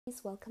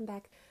Welcome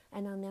back,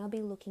 and I'll now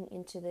be looking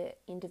into the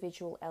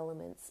individual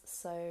elements.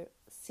 So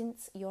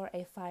since you're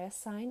a fire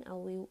sign,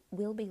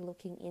 will be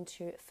looking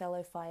into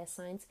fellow fire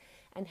signs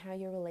and how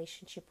your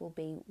relationship will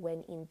be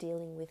when in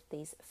dealing with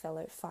these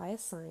fellow fire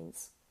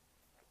signs.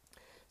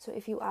 So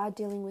if you are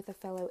dealing with a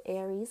fellow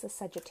Aries, a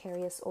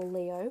Sagittarius or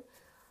Leo,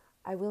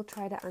 I will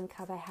try to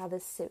uncover how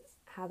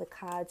the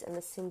cards and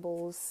the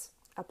symbols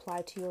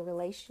apply to your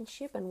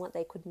relationship and what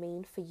they could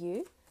mean for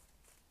you.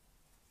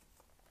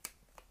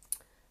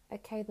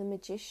 Okay, the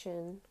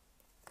Magician,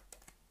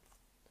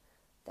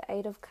 the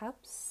Eight of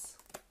Cups,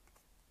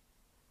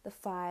 the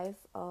Five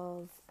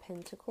of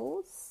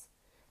Pentacles,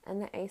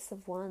 and the Ace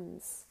of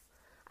Wands.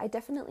 I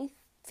definitely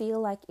feel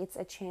like it's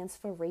a chance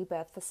for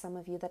rebirth for some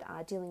of you that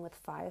are dealing with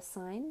fire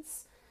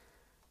signs.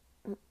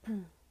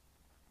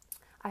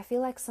 I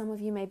feel like some of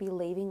you may be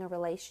leaving a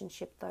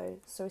relationship though,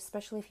 so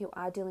especially if you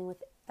are dealing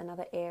with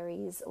another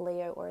Aries,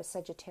 Leo, or a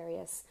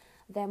Sagittarius,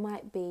 there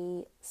might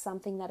be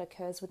something that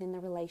occurs within the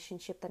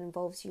relationship that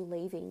involves you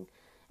leaving.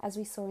 As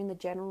we saw in the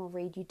general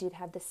read, you did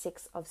have the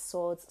Six of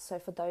Swords. So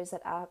for those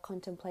that are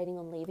contemplating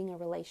on leaving a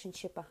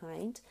relationship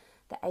behind,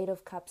 the Eight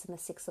of Cups and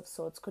the Six of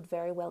Swords could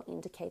very well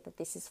indicate that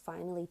this is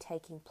finally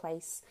taking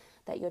place,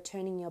 that you're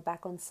turning your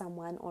back on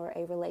someone or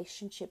a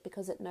relationship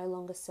because it no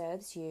longer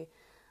serves you.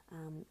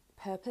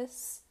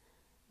 Purpose.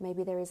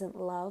 Maybe there isn't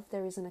love,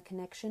 there isn't a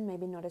connection,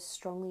 maybe not as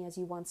strongly as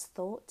you once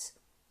thought.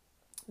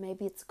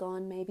 Maybe it's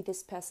gone, maybe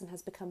this person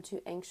has become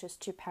too anxious,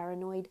 too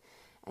paranoid,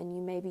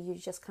 and maybe you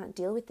just can't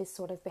deal with this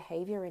sort of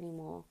behavior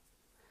anymore.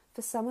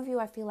 For some of you,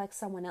 I feel like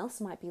someone else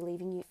might be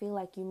leaving you. I feel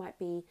like you might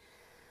be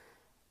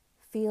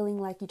feeling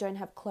like you don't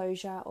have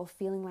closure or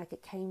feeling like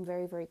it came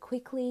very, very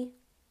quickly.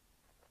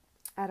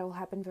 It all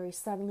happened very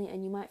suddenly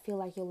and you might feel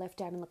like you're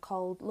left out in the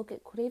cold. Look,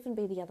 it could even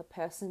be the other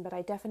person, but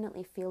I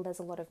definitely feel there's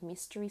a lot of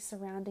mystery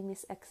surrounding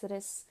this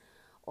exodus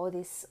or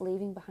this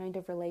leaving behind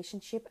of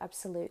relationship.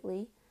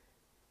 Absolutely.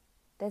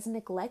 There's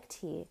neglect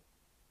here.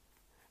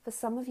 For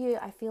some of you,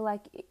 I feel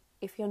like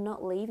if you're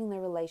not leaving the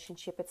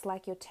relationship, it's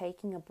like you're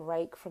taking a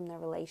break from the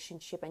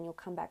relationship and you'll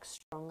come back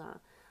stronger.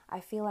 I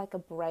feel like a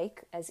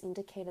break, as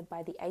indicated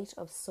by the Eight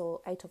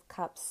of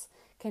Cups,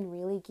 can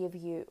really give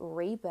you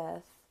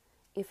rebirth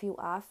if you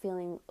are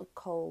feeling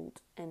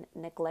cold and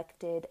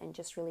neglected and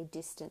just really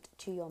distant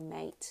to your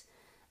mate.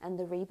 And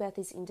the rebirth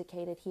is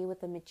indicated here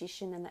with the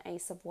Magician and the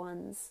Ace of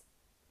Wands.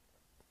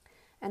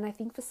 And I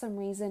think for some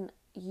reason,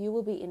 you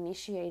will be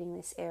initiating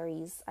this,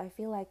 Aries. I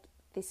feel like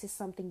this is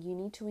something you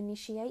need to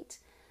initiate.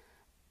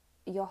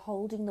 You're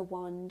holding the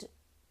wand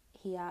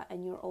here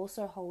and you're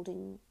also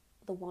holding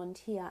the wand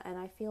here. And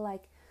I feel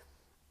like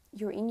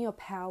you're in your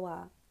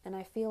power. And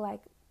I feel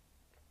like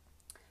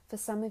for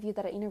some of you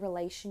that are in a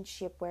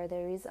relationship where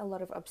there is a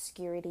lot of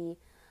obscurity,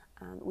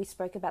 we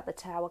spoke about the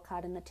Tower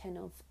card and the Ten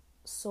of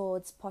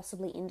Swords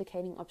possibly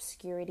indicating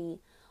obscurity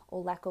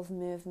or lack of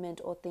movement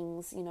or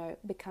things,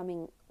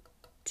 becoming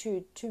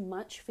too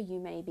much for you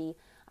maybe.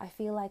 I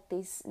feel like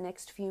these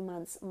next few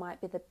months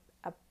might be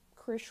a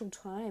crucial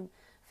time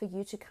for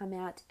you to come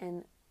out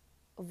and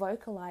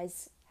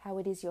vocalize how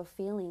it is you're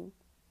feeling.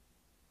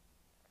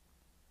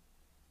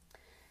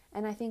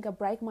 And I think a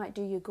break might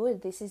do you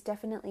good. This is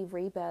definitely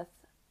rebirth.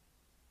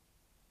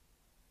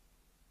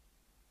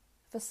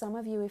 For some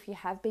of you, if you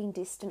have been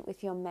distant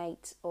with your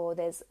mate or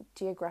there's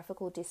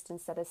geographical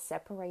distance that has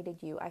separated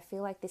you, I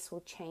feel like this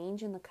will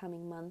change in the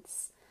coming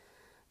months,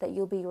 that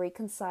you'll be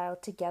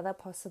reconciled together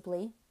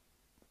possibly.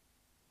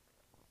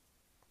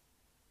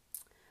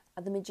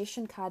 The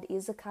Magician card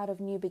is a card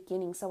of new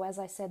beginning. So as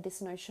I said, this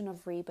notion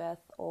of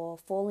rebirth or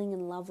falling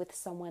in love with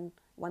someone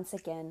once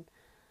again.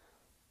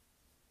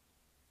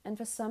 And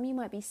for some, you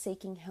might be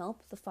seeking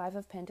help. The Five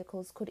of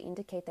Pentacles could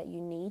indicate that you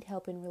need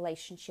help in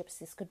relationships.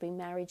 This could be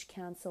marriage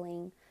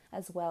counseling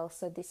as well.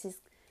 So this is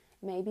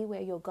maybe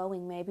where you're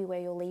going, maybe where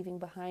you're leaving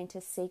behind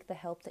to seek the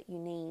help that you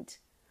need.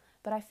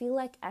 But I feel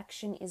like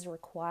action is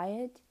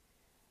required.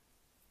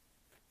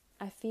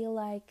 I feel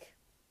like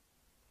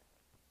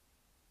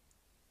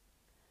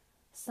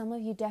some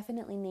of you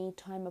definitely need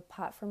time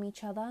apart from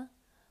each other,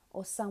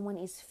 or someone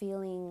is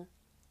feeling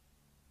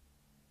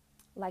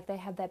like they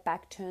have their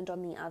back turned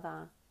on the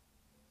other.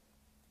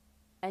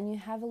 And you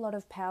have a lot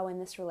of power in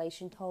this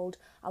relationship, hold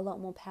a lot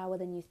more power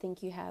than you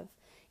think you have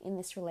in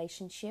this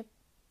relationship.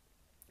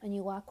 And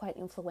you are quite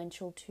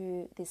influential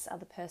to this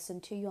other person,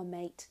 to your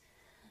mate.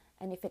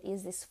 And if it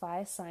is this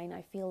fire sign,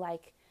 I feel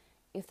like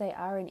if they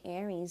are an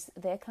Aries,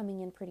 they're coming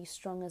in pretty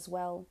strong as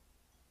well.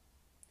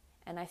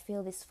 And I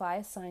feel this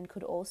fire sign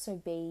could also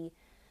be,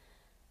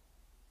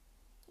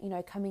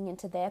 coming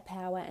into their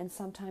power, and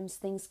sometimes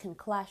things can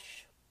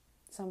clash.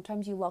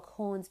 Sometimes you lock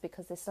horns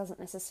because this doesn't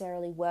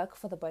necessarily work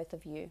for the both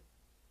of you.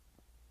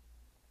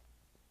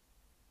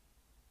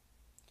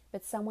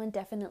 But someone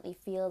definitely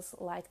feels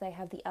like they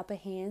have the upper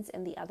hands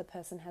and the other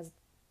person has,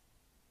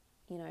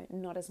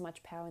 not as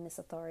much power in this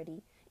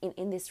authority,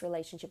 in this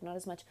relationship, not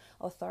as much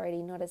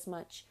authority, not as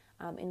much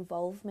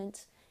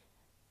involvement.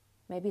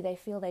 Maybe they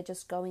feel they're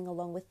just going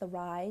along with the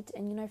ride.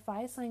 And,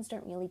 fire signs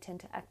don't really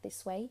tend to act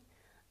this way.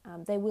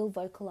 They will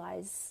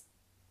vocalize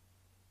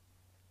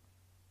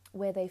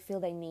where they feel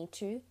they need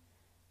to.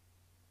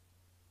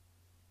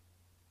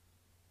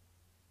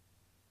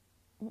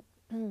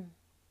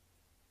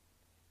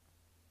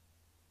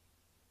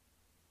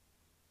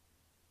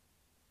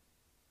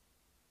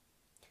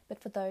 But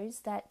for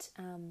those that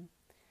are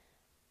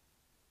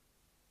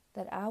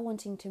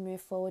wanting to move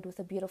forward with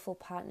a beautiful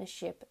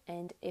partnership,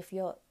 and if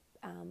your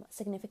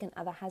significant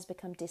other has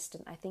become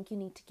distant, I think you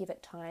need to give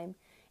it time.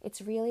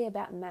 It's really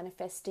about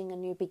manifesting a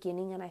new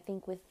beginning, and I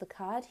think with the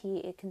card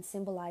here, it can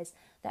symbolize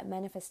that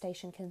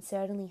manifestation can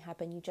certainly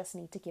happen. You just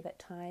need to give it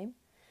time,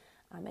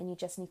 and you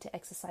just need to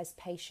exercise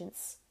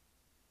patience.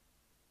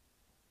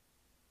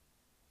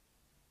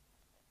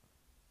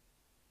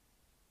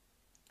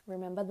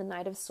 Remember, the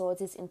Knight of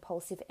Swords is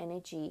impulsive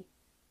energy.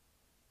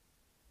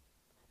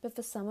 But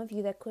for some of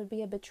you, there could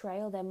be a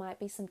betrayal. There might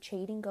be some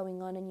cheating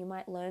going on, and you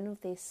might learn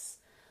of this.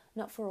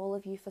 Not for all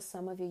of you, for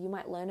some of you, you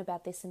might learn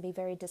about this and be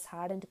very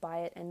disheartened by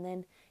it. And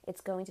then it's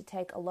going to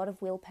take a lot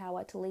of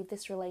willpower to leave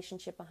this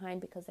relationship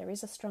behind, because there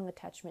is a strong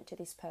attachment to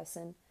this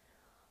person.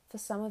 For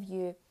some of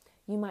you,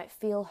 you might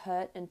feel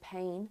hurt and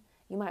pain.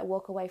 You might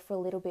walk away for a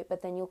little bit,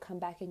 but then you'll come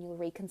back and you'll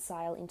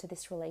reconcile into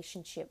this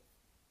relationship.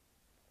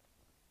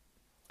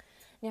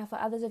 Now, for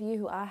others of you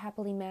who are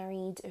happily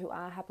married, who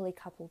are happily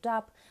coupled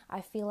up,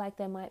 I feel like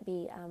there might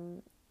be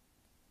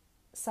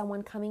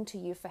someone coming to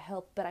you for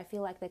help, but I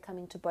feel like they're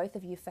coming to both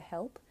of you for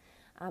help.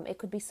 It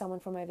could be someone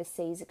from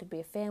overseas. It could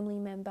be a family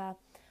member.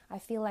 I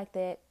feel like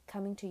they're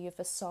coming to you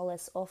for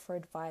solace or for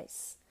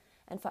advice.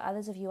 And for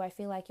others of you, I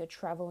feel like you're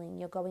traveling.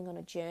 You're going on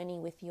a journey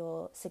with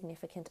your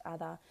significant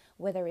other,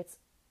 whether it's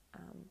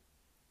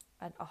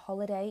a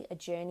holiday, a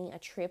journey, a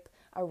trip,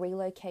 a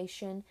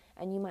relocation,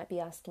 and you might be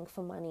asking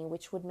for money,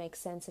 which would make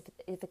sense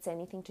if it's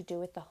anything to do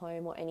with the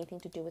home or anything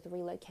to do with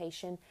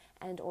relocation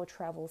and or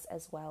travels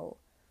as well.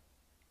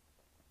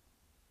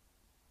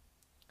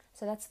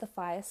 So that's the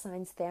fire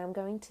signs there. I'm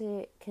going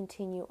to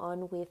continue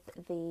on with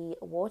the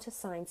water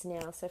signs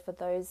now. So for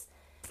those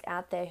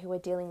out there who are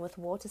dealing with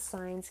water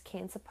signs,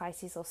 Cancer,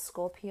 Pisces or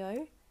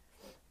Scorpio,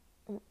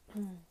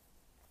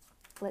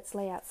 let's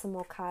lay out some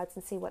more cards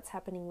and see what's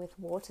happening with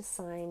water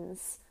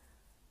signs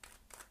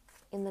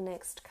in the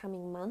next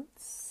coming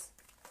months.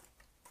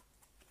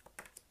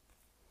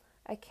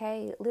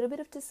 Okay, a little bit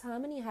of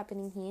disharmony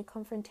happening here,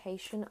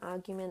 confrontation,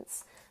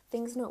 arguments,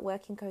 things not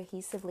working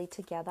cohesively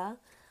together,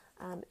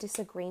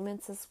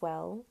 disagreements as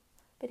well.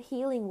 But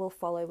healing will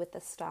follow with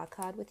the Star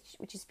card,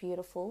 which is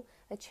beautiful.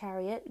 The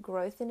Chariot,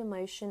 growth in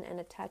emotion and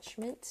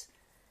attachment,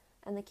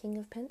 and the King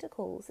of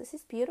Pentacles. This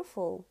is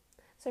beautiful.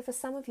 So for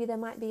some of you, there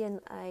might be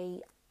a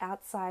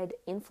outside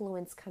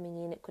influence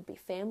coming in. It could be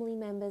family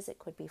members, it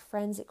could be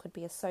friends, it could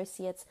be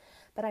associates,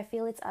 but I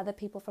feel it's other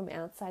people from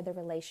outside the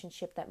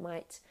relationship that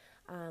might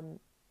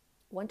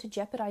want to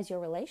jeopardize your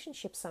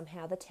relationship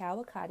somehow. The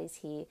Tower card is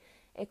here.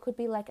 It could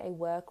be like a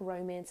work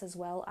romance as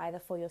well, either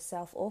for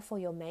yourself or for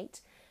your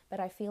mate, but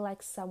I feel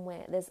like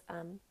somewhere there's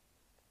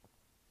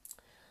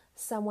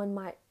someone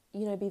might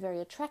be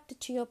very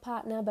attracted to your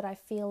partner, but I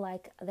feel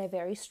like they're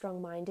very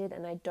strong-minded,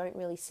 and I don't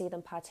really see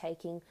them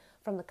partaking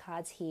from the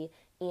cards here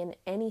in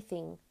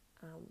anything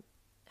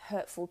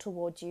hurtful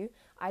towards you.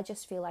 I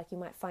just feel like you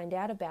might find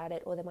out about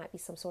it, or there might be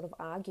some sort of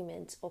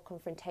argument or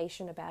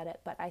confrontation about it.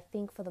 But I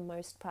think for the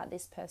most part,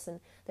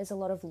 there's a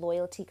lot of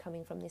loyalty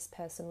coming from this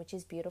person, which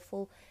is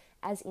beautiful,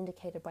 as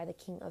indicated by the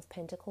King of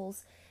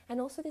Pentacles. And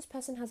also this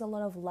person has a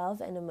lot of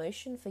love and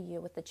emotion for you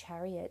with the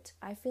Chariot.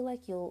 I feel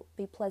like you'll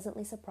be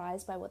pleasantly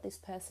surprised by what this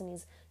person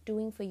is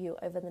doing for you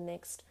over the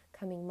next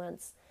coming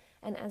months.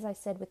 And as I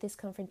said, with this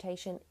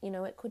confrontation,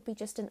 it could be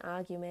just an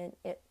argument.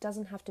 It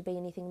doesn't have to be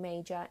anything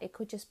major. It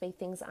could just be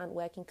things aren't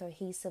working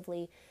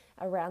cohesively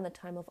around the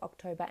time of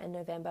October and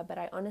November. But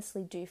I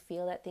honestly do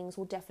feel that things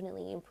will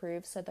definitely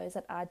improve. So those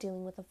that are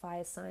dealing with a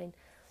fire sign,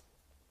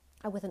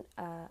 with a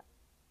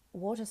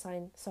water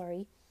sign,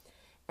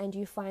 and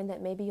you find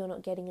that maybe you're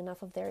not getting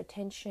enough of their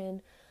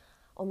attention,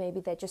 or maybe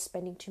they're just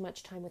spending too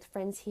much time with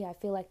friends here, I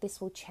feel like this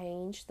will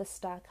change. The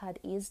Star card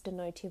is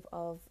denotive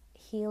of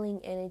healing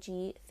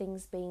energy,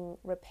 things being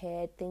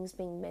repaired, things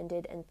being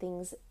mended, and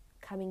things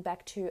coming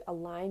back to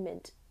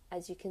alignment,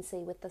 as you can see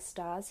with the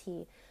stars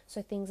here.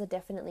 So things are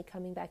definitely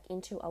coming back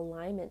into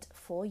alignment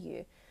for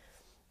you,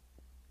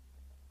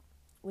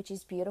 which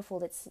is beautiful.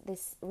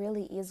 This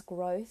really is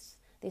growth.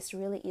 This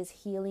really is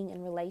healing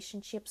in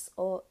relationships,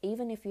 or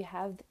even if you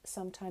have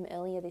sometime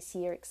earlier this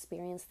year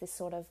experienced this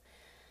sort of,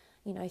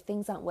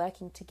 things aren't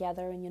working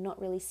together and you're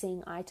not really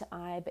seeing eye to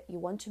eye, but you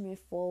want to move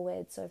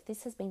forward. So if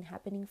this has been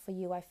happening for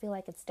you, I feel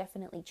like it's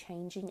definitely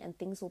changing, and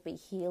things will be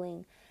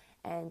healing.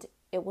 And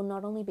it will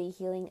not only be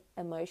healing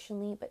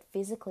emotionally, but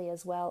physically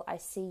as well. I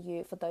see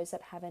you, for those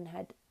that haven't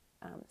had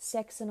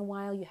sex in a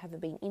while, you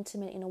haven't been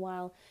intimate in a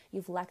while,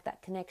 you've lacked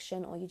that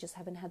connection, or you just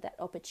haven't had that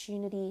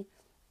opportunity.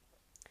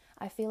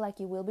 I feel like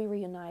you will be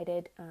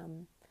reunited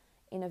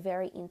in a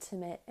very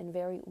intimate and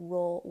very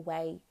raw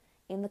way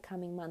in the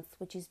coming month,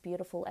 which is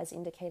beautiful, as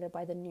indicated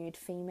by the nude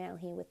female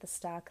here with the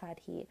Star card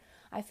here.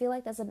 I feel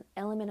like there's an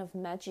element of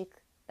magic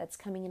that's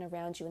coming in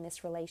around you in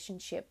this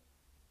relationship.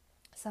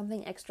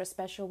 Something extra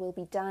special will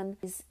be done.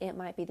 It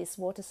might be this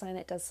water sign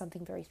that does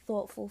something very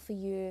thoughtful for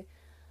you,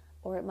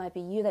 or it might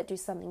be you that do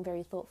something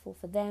very thoughtful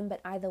for them.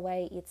 But either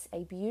way, it's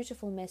a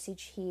beautiful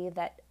message here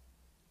that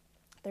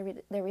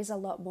there is a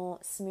lot more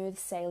smooth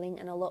sailing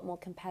and a lot more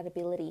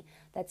compatibility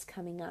that's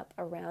coming up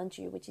around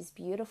you, which is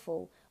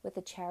beautiful with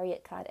the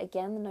Chariot card.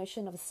 Again, the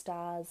notion of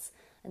stars,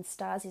 and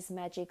stars is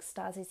magic,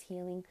 stars is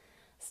healing,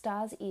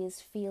 stars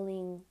is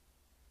feeling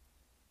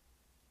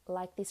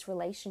like this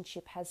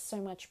relationship has so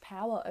much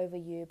power over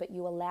you, but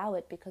you allow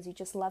it because you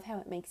just love how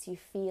it makes you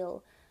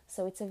feel.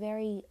 So it's a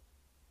very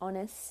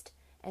honest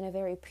and a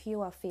very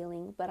pure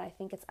feeling, but I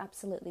think it's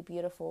absolutely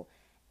beautiful.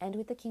 And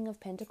with the King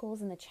of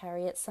Pentacles and the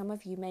Chariot, some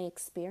of you may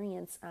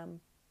experience,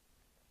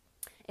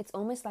 it's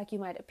almost like you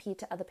might appear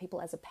to other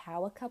people as a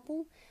power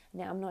couple.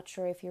 Now, I'm not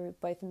sure if you're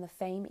both in the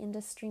fame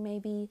industry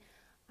maybe,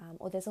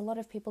 or there's a lot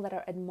of people that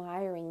are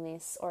admiring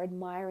this or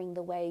admiring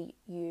the way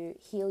you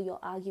heal your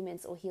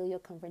arguments or heal your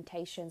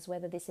confrontations,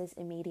 whether this is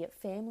immediate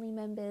family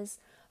members,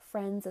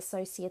 friends,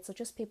 associates, or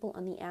just people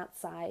on the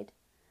outside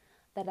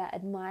that are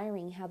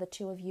admiring how the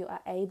two of you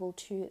are able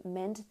to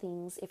mend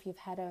things if you've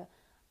had a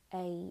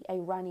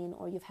run-in,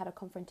 or you've had a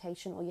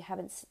confrontation, or you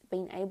haven't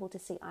been able to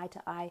see eye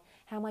to eye,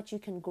 how much you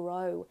can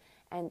grow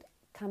and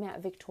come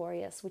out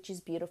victorious, which is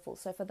beautiful.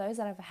 So for those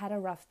that have had a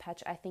rough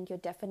patch, I think you're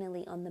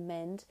definitely on the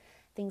mend.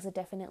 Things are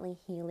definitely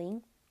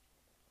healing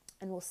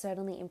and will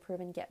certainly improve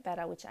and get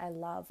better, which I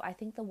love. I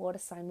think the water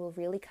sign will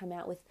really come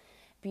out with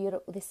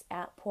beautiful, this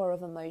outpour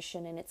of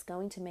emotion, and it's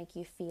going to make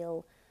you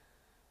feel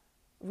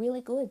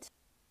really good.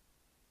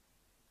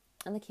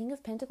 And the King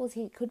of Pentacles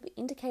here could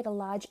indicate a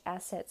large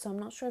asset. So I'm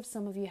not sure if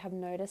some of you have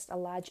noticed a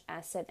large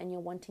asset and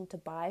you're wanting to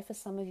buy. For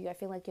some of you, I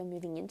feel like you're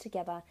moving in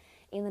together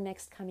in the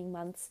next coming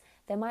months.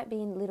 There might be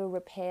little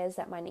repairs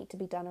that might need to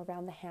be done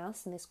around the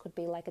house. And this could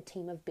be like a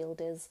team of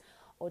builders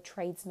or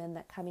tradesmen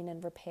that come in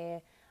and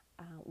repair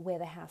where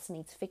the house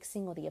needs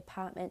fixing, or the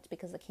apartment,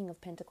 because the King of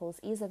Pentacles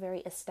is a very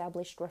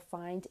established,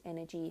 refined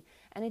energy.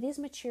 And it is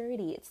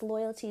maturity. It's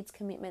loyalty, it's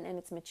commitment, and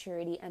it's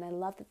maturity. And I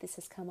love that this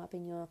has come up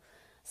in your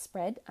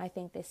spread. I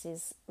think this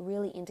is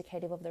really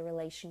indicative of the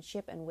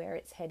relationship and where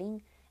it's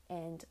heading,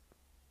 and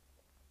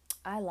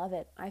I love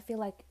it. I feel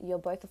like you're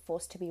both a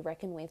force to be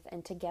reckoned with,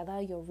 and together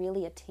you're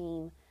really a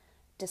team,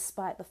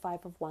 despite the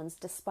Five of Wands,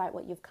 despite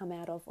what you've come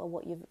out of or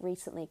what you've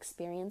recently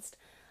experienced.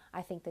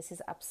 I think this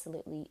is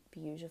absolutely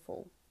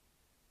beautiful.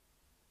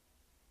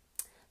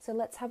 So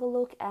let's have a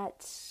look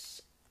at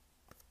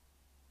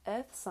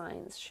earth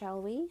signs, shall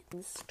we?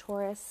 It's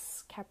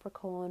Taurus,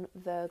 Capricorn,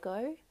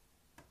 Virgo.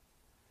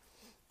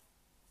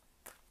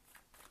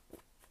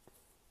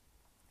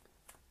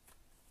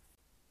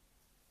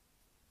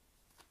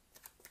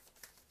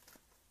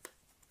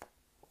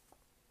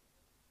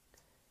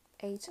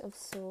 Eight of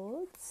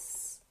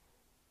Swords,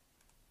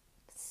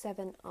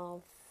 Seven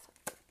of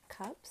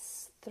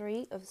Cups,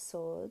 Three of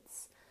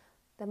Swords.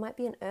 There might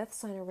be an earth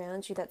sign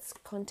around you that's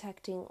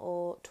contacting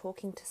or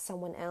talking to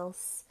someone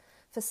else.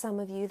 For some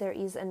of you, there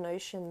is a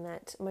notion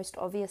that, most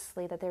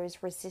obviously, that there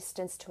is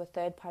resistance to a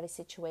third-party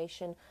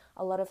situation.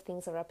 A lot of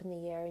things are up in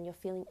the air and you're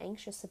feeling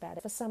anxious about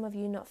it. For some of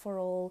you, not for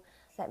all,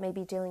 that may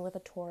be dealing with a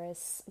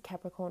Taurus,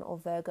 Capricorn, or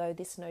Virgo,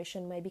 this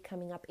notion may be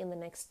coming up in the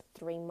next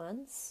 3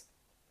 months.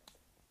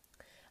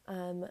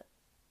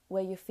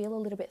 Where you feel a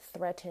little bit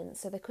threatened.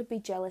 So there could be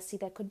jealousy,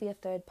 there could be a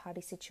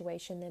third-party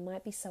situation, there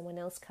might be someone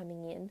else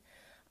coming in.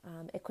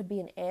 It could be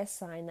an air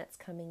sign that's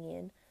coming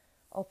in,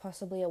 or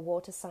possibly a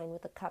water sign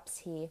with the cups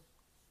here.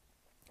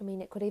 I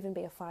mean, it could even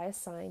be a fire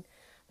sign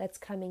that's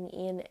coming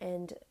in,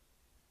 and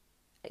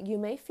you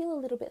may feel a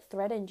little bit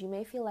threatened. You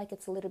may feel like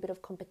it's a little bit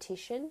of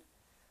competition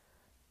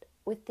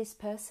with this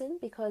person,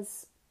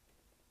 because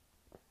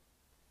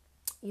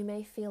you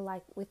may feel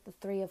like with the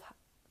Three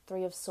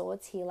of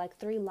Swords here, like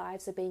 3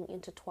 lives are being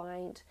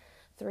intertwined.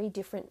 3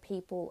 different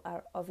people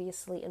are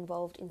obviously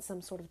involved in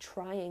some sort of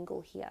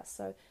triangle here.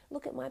 So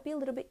look, it might be a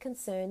little bit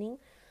concerning.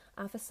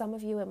 For some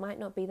of you, it might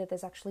not be that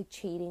there's actually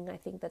cheating. I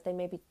think that they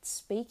may be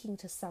speaking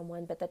to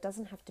someone, but that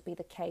doesn't have to be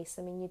the case.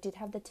 I mean, you did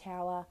have the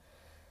Tower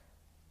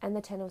and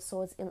the Ten of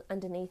Swords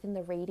underneath in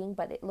the reading,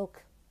 but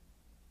look,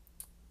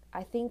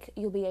 I think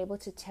you'll be able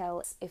to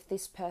tell if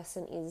this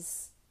person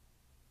is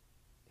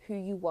who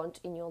you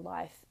want in your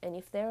life, and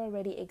if they're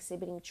already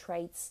exhibiting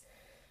traits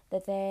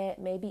that they're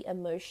maybe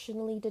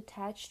emotionally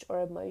detached,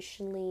 or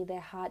emotionally their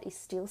heart is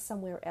still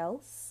somewhere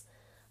else.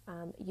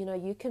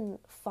 You can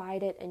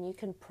fight it and you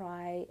can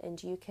pry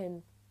and you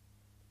can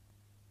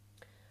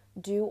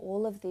do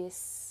all of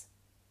this,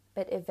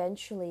 but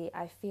eventually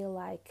I feel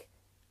like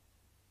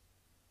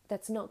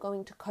that's not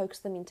going to coax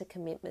them into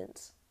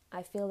commitment.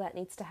 I feel that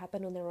needs to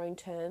happen on their own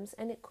terms,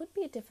 and it could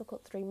be a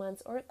difficult 3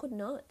 months, or it could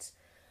not.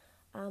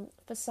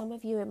 For some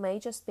of you, it may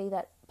just be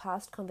that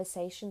past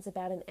conversations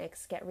about an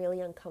ex get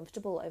really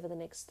uncomfortable over the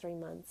next 3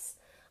 months.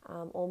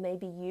 Or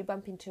maybe you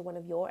bump into one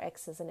of your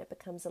exes and it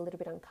becomes a little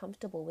bit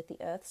uncomfortable with the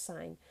earth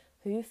sign.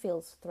 Who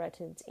feels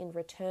threatened in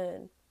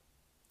return?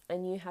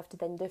 And you have to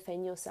then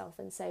defend yourself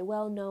and say,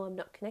 well, no, I'm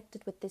not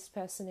connected with this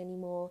person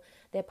anymore.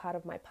 They're part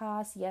of my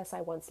past. Yes, I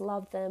once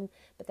loved them,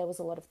 but there was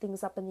a lot of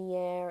things up in the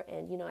air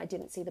and, you know, I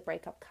didn't see the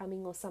breakup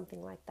coming or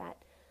something like that.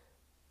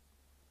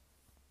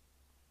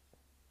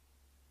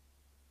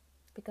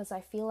 Because I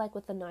feel like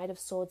with the Knight of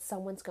Swords,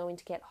 someone's going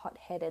to get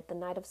hot-headed. The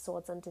Knight of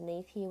Swords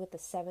underneath here with the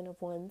Seven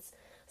of Wands,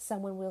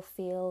 someone will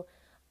feel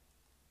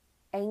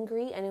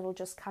angry and it'll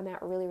just come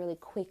out really, really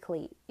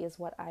quickly is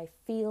what I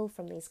feel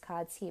from these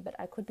cards here, but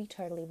I could be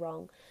totally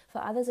wrong.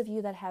 For others of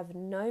you that have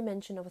no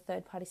mention of a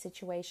third-party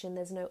situation,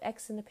 there's no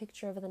ex in the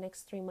picture over the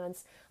next 3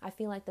 months, I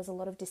feel like there's a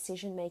lot of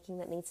decision-making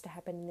that needs to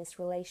happen in this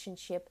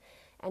relationship,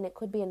 and it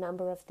could be a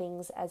number of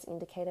things as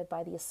indicated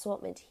by the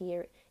assortment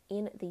here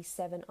in the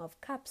Seven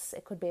of Cups.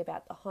 It could be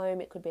about the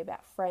home, it could be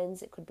about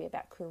friends, it could be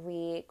about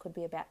career, it could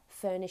be about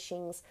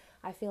furnishings.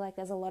 I feel like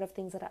there's a lot of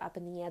things that are up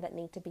in the air that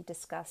need to be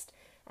discussed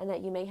and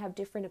that you may have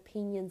different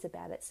opinions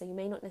about it. So you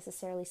may not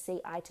necessarily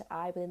see eye to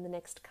eye within the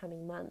next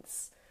coming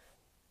months.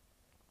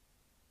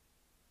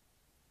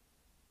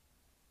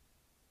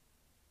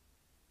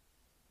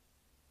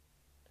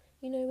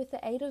 You know, with the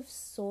Eight of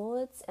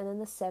Swords and then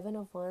the Seven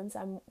of Wands,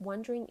 I'm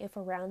wondering if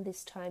around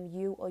this time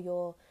you or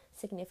your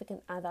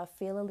significant other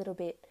feel a little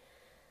bit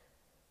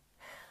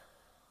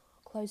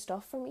closed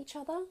off from each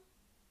other.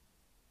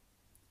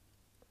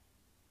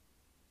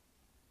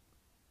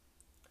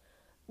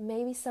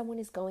 Maybe someone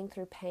is going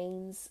through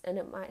pains and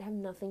it might have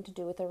nothing to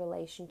do with a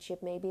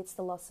relationship. Maybe it's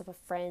the loss of a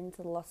friend,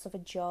 the loss of a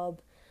job,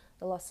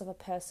 the loss of a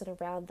person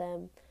around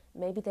them.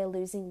 Maybe they're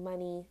losing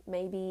money.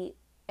 Maybe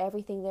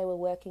everything they were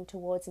working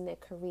towards in their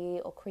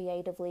career or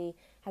creatively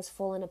has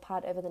fallen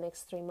apart over the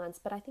next 3 months.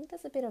 But I think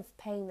there's a bit of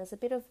pain.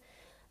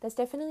 There's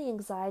definitely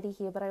anxiety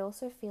here, but I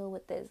also feel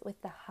with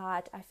the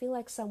heart, I feel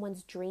like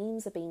someone's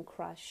dreams are being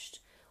crushed,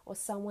 or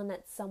something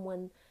that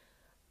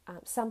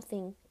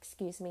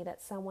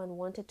someone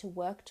wanted to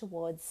work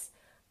towards,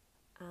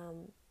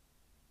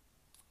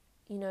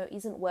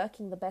 isn't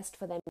working the best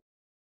for them,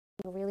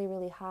 really,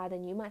 really hard,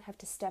 and you might have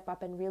to step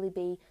up and really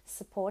be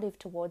supportive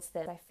towards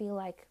them. I feel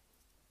like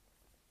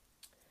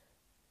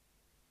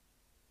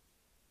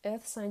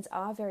earth signs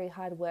are very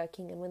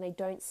hardworking, and when they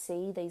don't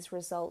see these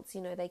results,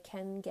 they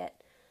can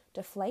get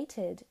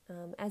deflated,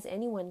 as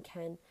anyone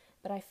can.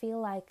 But I feel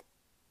like,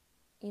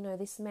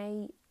 this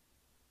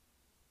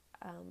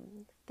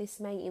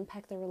may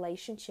impact the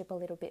relationship a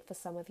little bit for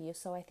some of you.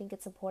 So I think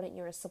it's important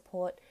you're a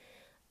support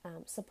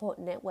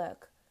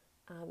network.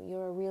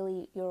 You're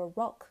a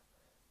rock,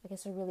 I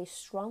guess a really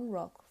strong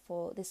rock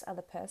for this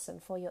other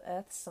person, for your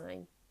earth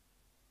sign.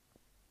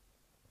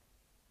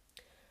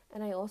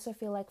 And I also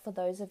feel like for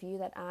those of you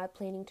that are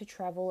planning to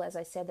travel, as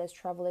I said, there's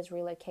travel, there's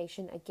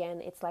relocation.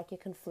 Again, it's like you're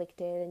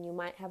conflicted and you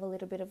might have a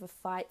little bit of a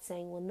fight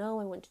saying, well, no,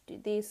 I want to do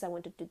this, I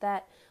want to do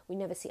that. We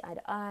never see eye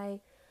to eye.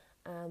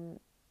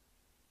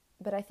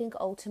 But I think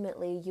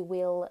ultimately you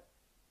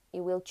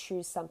will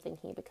choose something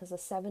here, because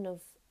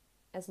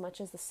as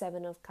much as the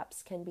Seven of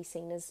Cups can be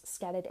seen as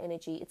scattered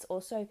energy, it's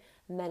also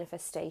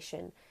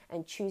manifestation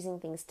and choosing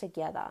things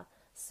together.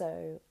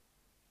 So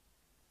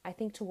I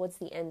think towards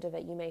the end of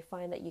it, you may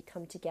find that you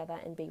come together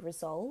and be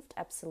resolved,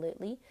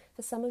 absolutely.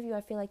 For some of you,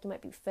 I feel like you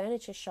might be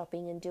furniture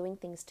shopping and doing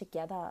things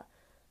together.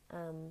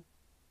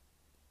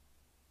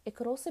 It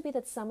could also be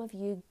that some of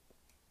you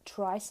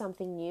try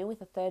something new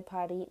with a third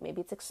party.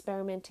 Maybe it's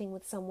experimenting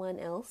with someone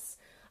else.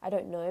 I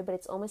don't know, but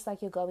it's almost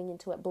like you're going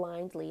into it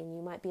blindly and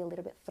you might be a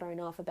little bit thrown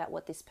off about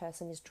what this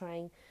person is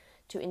trying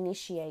to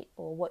initiate,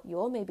 or what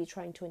you're maybe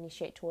trying to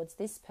initiate towards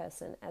this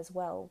person as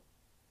well.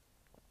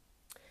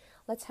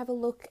 Let's have a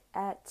look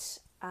at,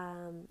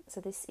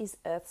 so this is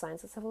earth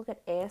signs. Let's have a look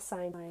at air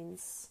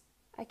signs.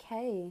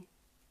 Okay.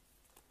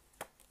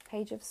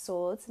 Page of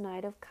Swords,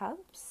 Knight of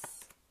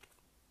Cups,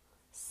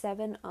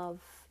 Seven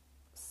of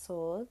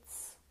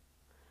Swords.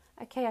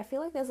 Okay, I feel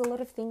like there's a lot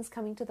of things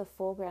coming to the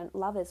foreground.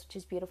 Lovers, which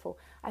is beautiful.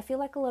 I feel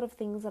like a lot of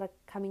things that are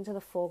coming to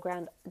the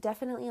foreground.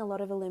 Definitely a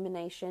lot of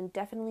illumination.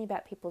 Definitely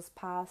about people's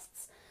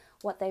pasts,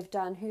 what they've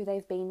done, who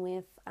they've been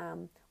with,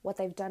 what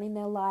they've done in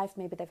their life.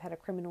 Maybe they've had a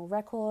criminal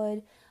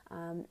record.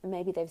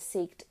 Maybe they've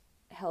sought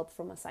help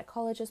from a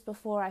psychologist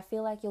before. I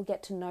feel like you'll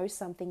get to know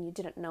something you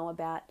didn't know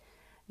about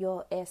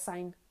your air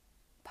sign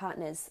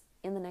partners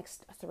in the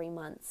next 3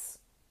 months.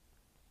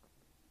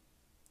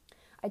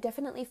 I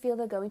definitely feel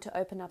they're going to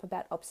open up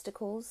about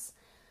obstacles.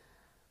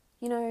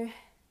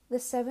 The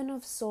Seven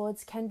of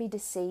Swords can be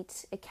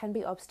deceit, it can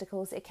be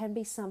obstacles, it can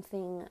be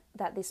something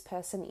that this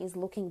person is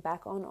looking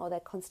back on or they're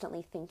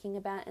constantly thinking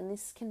about, and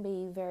this can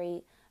be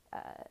very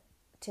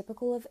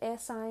typical of air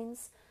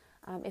signs.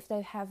 If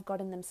they have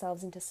gotten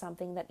themselves into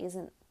something that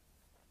isn't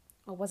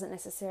or wasn't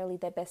necessarily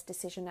their best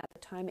decision at the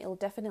time, it'll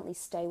definitely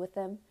stay with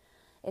them.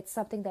 It's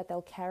something that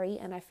they'll carry,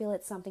 and I feel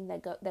it's something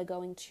that they're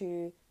going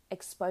to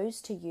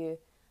expose to you.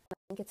 I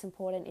think it's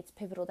important, it's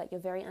pivotal that you're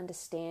very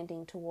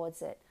understanding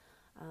towards it,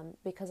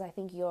 because I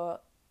think your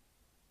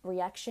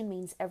reaction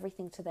means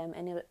everything to them,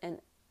 and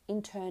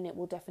in turn, it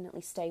will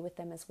definitely stay with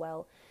them as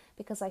well,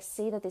 because I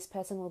see that this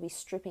person will be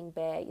stripping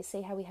bare. You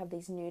see how we have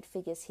these nude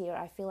figures here?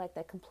 I feel like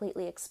they're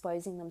completely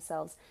exposing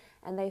themselves,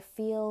 and they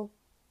feel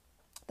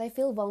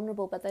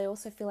vulnerable, but they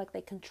also feel like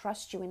they can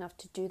trust you enough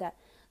to do that,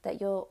 that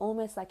you're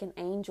almost like an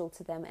angel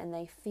to them, and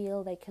they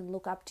feel they can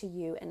look up to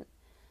you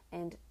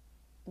and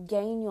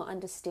gain your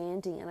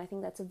understanding. And I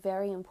think that's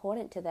very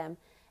important to them.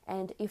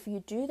 And if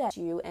you do that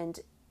to you and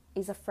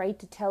is afraid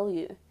to tell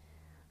you,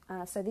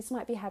 so this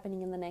might be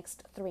happening in the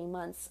next 3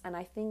 months, and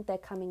I think they're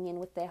coming in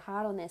with their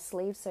heart on their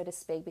sleeve, so to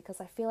speak,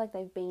 because I feel like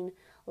they've been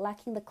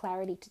lacking the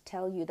clarity to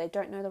tell you. They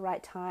don't know the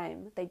right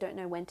time. They don't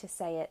know when to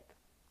say it.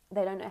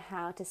 They don't know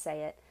how to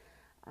say it.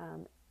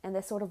 And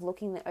they're sort of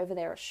looking over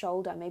their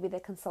shoulder. Maybe they're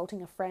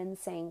consulting a friend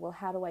saying, well,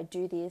 how do I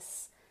do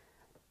this?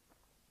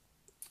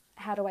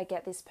 How do I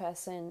get this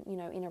person,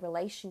 in a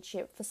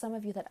relationship? For some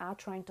of you that are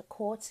trying to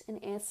court an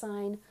air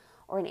sign,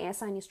 or an air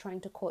sign is trying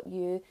to court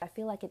you, I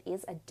feel like it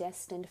is a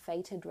destined,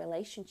 fated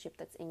relationship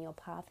that's in your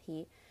path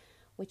here,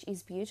 which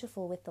is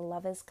beautiful with the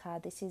Lovers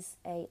card. This is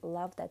a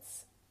love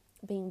that's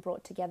being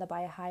brought together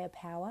by a higher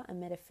power, a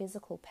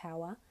metaphysical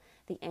power.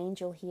 The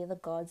angel here, the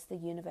gods, the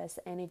universe,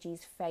 the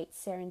energies, fate,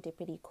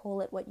 serendipity,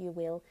 call it what you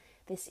will.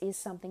 This is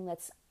something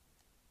that's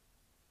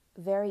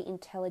very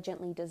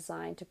intelligently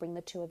designed to bring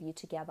the two of you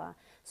together.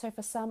 So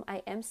for some,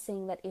 I am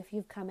seeing that if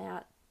you've come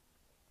out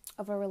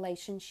of a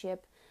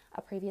relationship,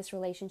 a previous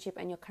relationship,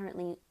 and you're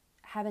currently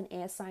have an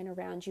air sign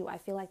around you, I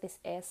feel like this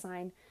air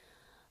sign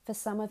for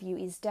some of you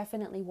is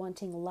definitely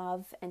wanting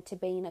love and to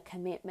be in a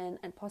commitment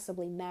and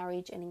possibly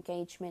marriage and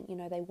engagement.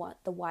 They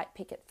want the white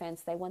picket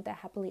fence. They want that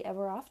happily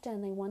ever after,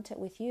 and they want it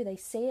with you. They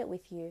see it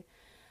with you.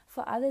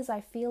 For others, I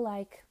feel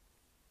like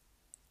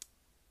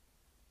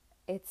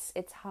it's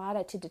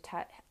harder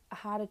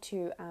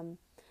to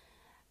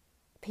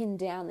pin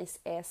down this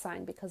air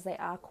sign, because they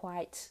are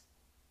quite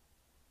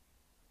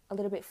a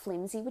little bit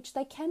flimsy, which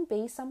they can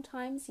be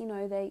sometimes.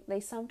 They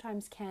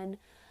sometimes can,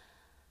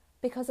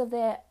 because of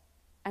their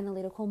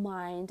analytical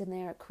mind and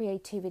their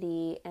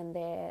creativity and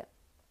their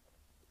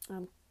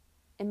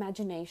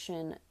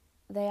imagination.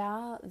 They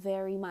are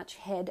very much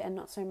head and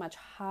not so much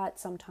heart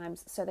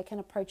sometimes, so they can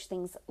approach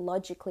things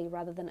logically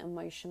rather than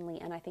emotionally.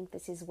 And I think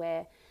this is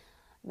where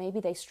maybe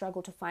they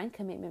struggle to find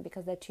commitment,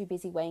 because they're too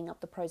busy weighing up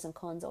the pros and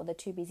cons, or they're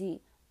too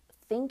busy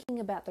thinking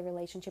about the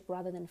relationship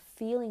rather than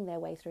feeling their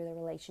way through the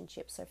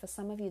relationship. So for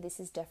some of you, this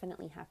is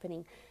definitely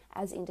happening,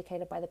 as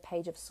indicated by the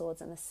Page of Swords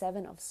and the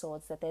Seven of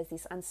Swords, that there's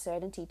this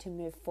uncertainty to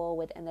move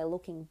forward, and they're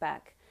looking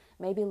back,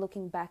 maybe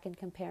looking back and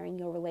comparing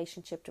your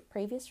relationship to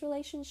previous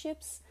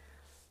relationships.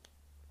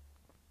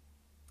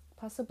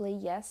 Possibly,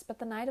 yes, but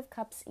the Knight of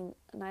Cups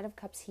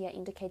here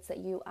indicates that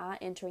you are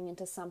entering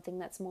into something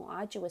that's more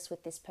arduous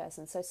with this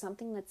person. So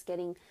something that's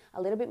getting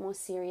a little bit more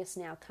serious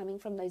now, coming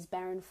from those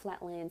barren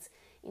flatlands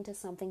into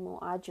something more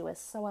arduous.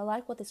 So I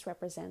like what this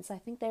represents. I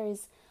think there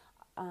is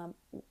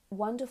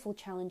wonderful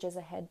challenges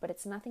ahead, but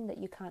it's nothing that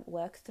you can't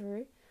work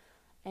through.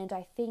 And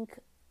I think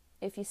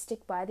if you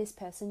stick by this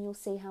person, you'll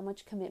see how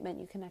much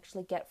commitment you can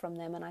actually get from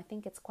them. And I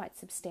think it's quite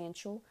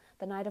substantial.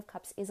 The Knight of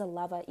Cups is a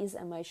lover, is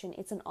emotion.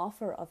 It's an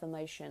offer of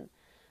emotion.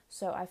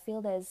 So I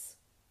feel there's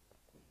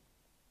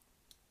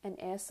an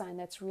air sign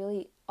that's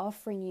really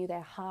offering you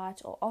their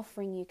heart or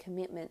offering you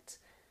commitment.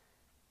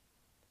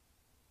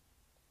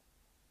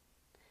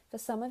 For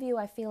some of you,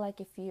 I feel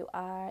like if you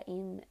are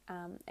in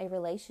a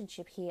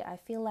relationship here, I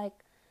feel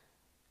like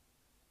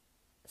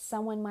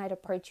someone might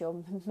approach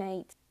your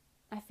mate.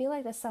 I feel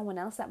like there's someone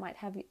else that might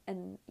have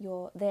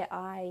their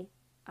eye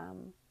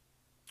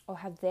or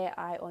have their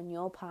eye on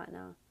your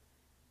partner.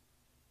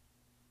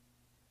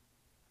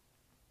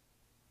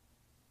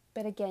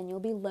 But again, you'll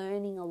be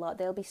learning a lot.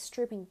 They'll be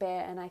stripping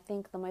bare, and I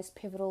think the most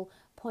pivotal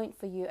point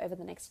for you over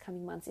the next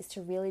coming months is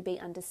to really be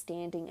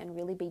understanding and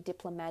really be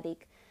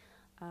diplomatic,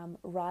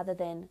 rather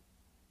than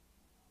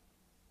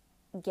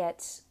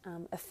get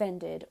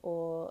offended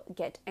or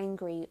get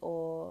angry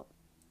or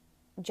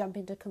jump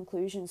into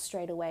conclusions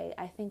straight away.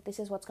 I think this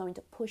is what's going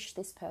to push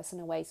this person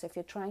away. So if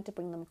you're trying to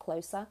bring them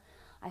closer,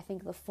 I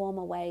think the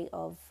former way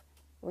of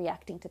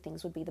reacting to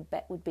things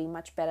would be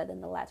much better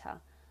than the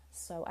latter.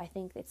 So I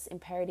think it's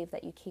imperative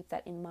that you keep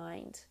that in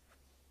mind.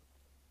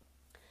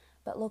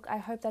 But look, I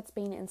hope that's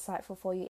been insightful for you,